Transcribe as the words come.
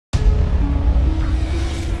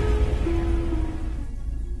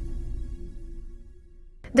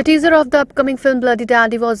The teaser of the upcoming film Bloody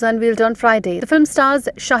Daddy was unveiled on Friday. The film stars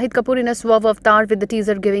Shahid Kapoor in a suave avatar, with the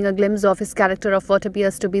teaser giving a glimpse of his character of what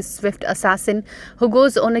appears to be a swift assassin who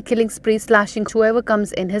goes on a killing spree, slashing whoever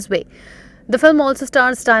comes in his way. The film also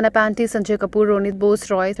stars Diana Panty, Sanjay Kapoor, Ronit Bose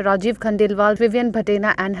Roy, Rajiv Khandelwal, Vivian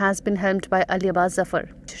Bhatena, and has been helmed by Ali Abbas Zafar.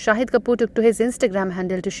 Shahid Kapoor took to his Instagram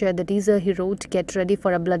handle to share the teaser. He wrote, "Get ready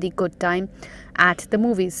for a bloody good time at the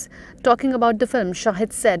movies." Talking about the film,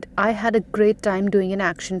 Shahid said, "I had a great time doing an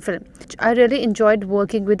action film. I really enjoyed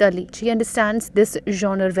working with Ali. She understands this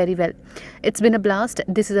genre very well. It's been a blast.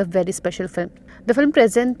 This is a very special film." The film,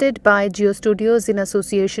 presented by Geo Studios in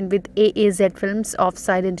association with AAZ Films,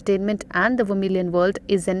 Offside Entertainment and the Vermilion World,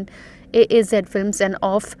 is an AAZ Films and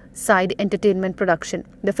Offside Entertainment production.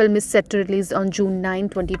 The film is set to release on June 9,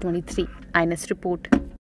 2023. INS report.